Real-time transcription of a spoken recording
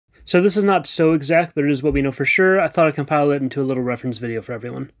So this is not so exact, but it is what we know for sure. I thought I'd compile it into a little reference video for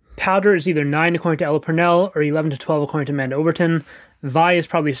everyone. Powder is either 9 according to Ella Purnell or 11 to 12 according to Amanda Overton. Vi is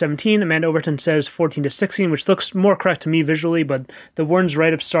probably 17. Amanda Overton says 14 to 16, which looks more correct to me visually, but the Warden's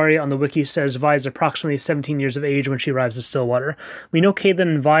write-up story on the wiki says Vi is approximately 17 years of age when she arrives at Stillwater. We know Caitlyn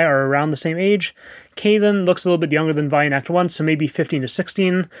and Vi are around the same age. Caitlyn looks a little bit younger than Vi in Act 1, so maybe 15 to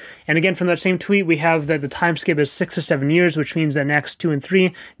 16. And again, from that same tweet, we have that the time skip is 6 to 7 years, which means that in Acts 2 and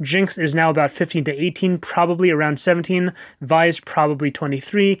 3, Jinx is now about 15 to 18, probably around 17. Vi is probably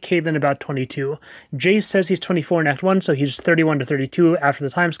 23, Caitlyn about 22. Jayce says he's 24 in Act 1, so he's 31 to 32 after the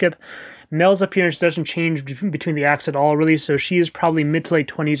time skip. Mel's appearance doesn't change between the acts at all, really, so she is probably mid to late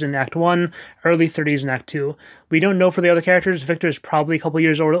 20s in Act 1, early 30s in Act 2. We don't know for the other characters. Viktor is probably a couple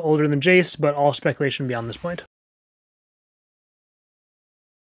years older than Jayce, but all speculation beyond this point.